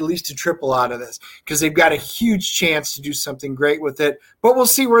one, at least a triple out of this, because they've got a huge chance to do something great with it. But we'll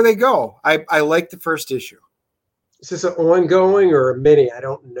see where they go. I like the first issue. Is this an ongoing or a mini? I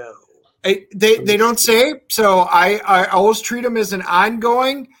don't know. They don't say, so I always treat them as an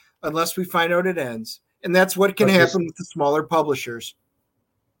ongoing unless we find out it ends, and that's what can happen with the smaller publishers.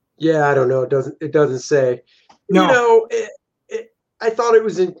 Yeah, I don't know. It doesn't say. No. I thought it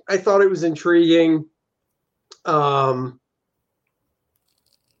was intriguing. I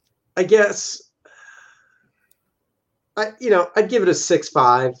guess I'd give it a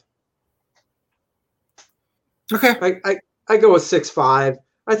 6.5. Okay. I go with 6.5.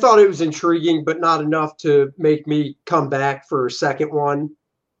 I thought it was intriguing, but not enough to make me come back for a second one,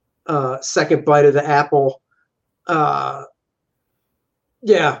 second bite of the apple.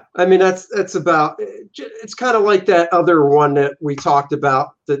 Yeah, I mean that's about. It's kind of like that other one that we talked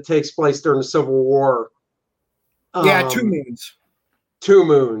about that takes place during the Civil War. Yeah, Two Moons. 2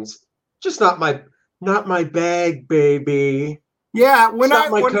 Moons, just not my bag, baby. Yeah,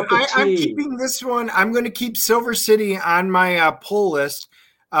 I'm tea. keeping this one, I'm going to keep Silver City on my pull list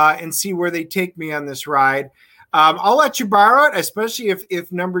and see where they take me on this ride. I'll let you borrow it, especially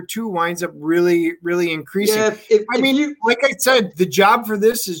if number 2 winds up really, really increasing. Yeah, like I said, the job for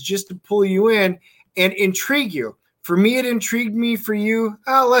this is just to pull you in and intrigue you. For me, it intrigued me. For you,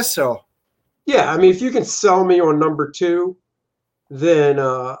 less so. Yeah, I mean, if you can sell me on number 2, then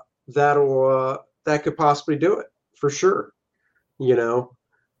that could possibly do it for sure.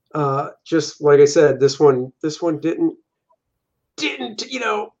 Just like I said, this one didn't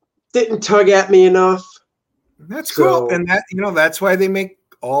tug at me enough. That's cool. And that's why they make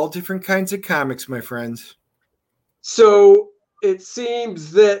all different kinds of comics, my friends. So it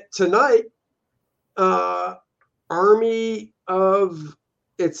seems that tonight, Army of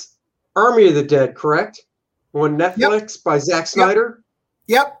the Dead, correct? On Netflix by Zack Snyder.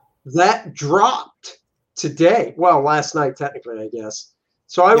 Yep. That dropped today. Well, last night, technically, I guess.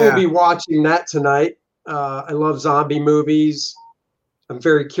 So I will be watching that tonight. I love zombie movies. I'm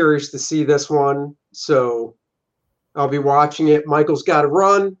very curious to see this one. So I'll be watching it. Michael's got to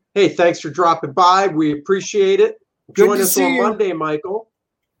run. Hey, thanks for dropping by. We appreciate it. Join us on Monday, Michael.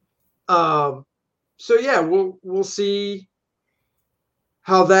 So yeah, we'll see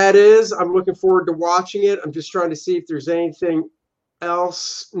how that is. I'm looking forward to watching it. I'm just trying to see if there's anything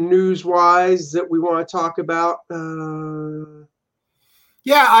else news-wise that we want to talk about.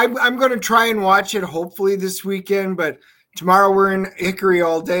 Yeah, I'm going to try and watch it hopefully this weekend, but tomorrow we're in Hickory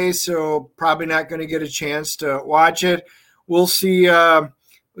all day, so probably not going to get a chance to watch it. We'll see.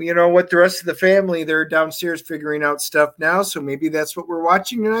 what the rest of the family, they're downstairs figuring out stuff now. So maybe that's what we're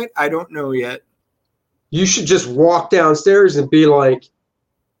watching tonight. I don't know yet. You should just walk downstairs and be like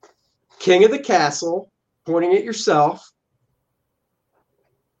king of the castle, pointing at yourself.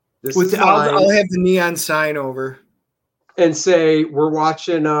 I'll have the neon sign over. And say, we're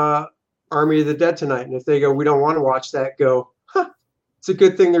watching Army of the Dead tonight. And if they go, we don't want to watch that, go, it's a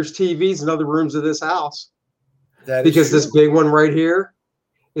good thing there's TVs in other rooms of this house. Because this big one right here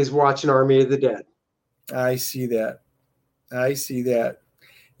is watching Army of the Dead. I see that.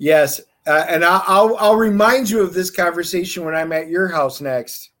 Yes. And I'll remind you of this conversation when I'm at your house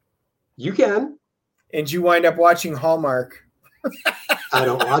next. You can. And you wind up watching Hallmark. I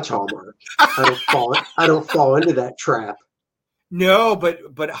don't watch Hallmark. I don't fall into that trap. No,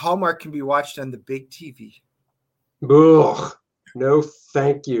 but Hallmark can be watched on the big TV. Ugh. No,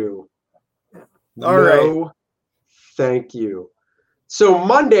 thank you. All right. Thank you. So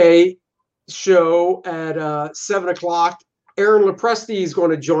Monday show at 7:00, Aaron Lepresti is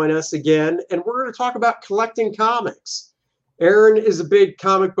going to join us again, and we're going to talk about collecting comics. Aaron is a big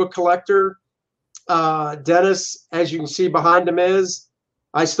comic book collector. Dennis, as you can see behind him,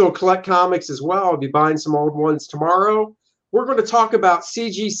 I still collect comics as well. I'll be buying some old ones tomorrow. We're going to talk about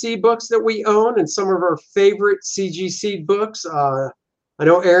CGC books that we own and some of our favorite CGC books. I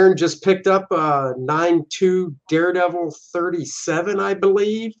know Aaron just picked up 9/2 Daredevil 37, I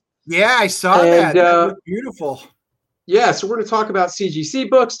believe. Yeah, I saw that. That looked beautiful. Yeah, so we're going to talk about CGC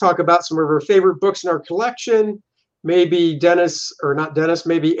books, talk about some of our favorite books in our collection. Maybe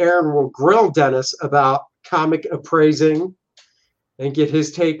maybe Aaron will grill Dennis about comic appraising and get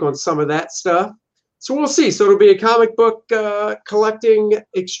his take on some of that stuff. So we'll see. So it'll be a comic book collecting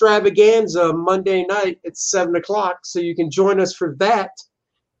extravaganza Monday night at 7:00. So you can join us for that.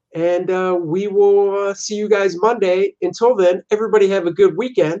 And we will see you guys Monday. Until then, everybody have a good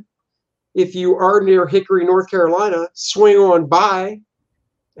weekend. If you are near Hickory, North Carolina, swing on by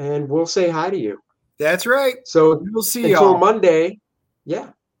and we'll say hi to you. That's right. So we'll see until y'all Monday.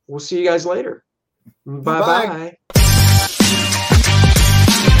 Yeah. We'll see you guys later. Bye-bye.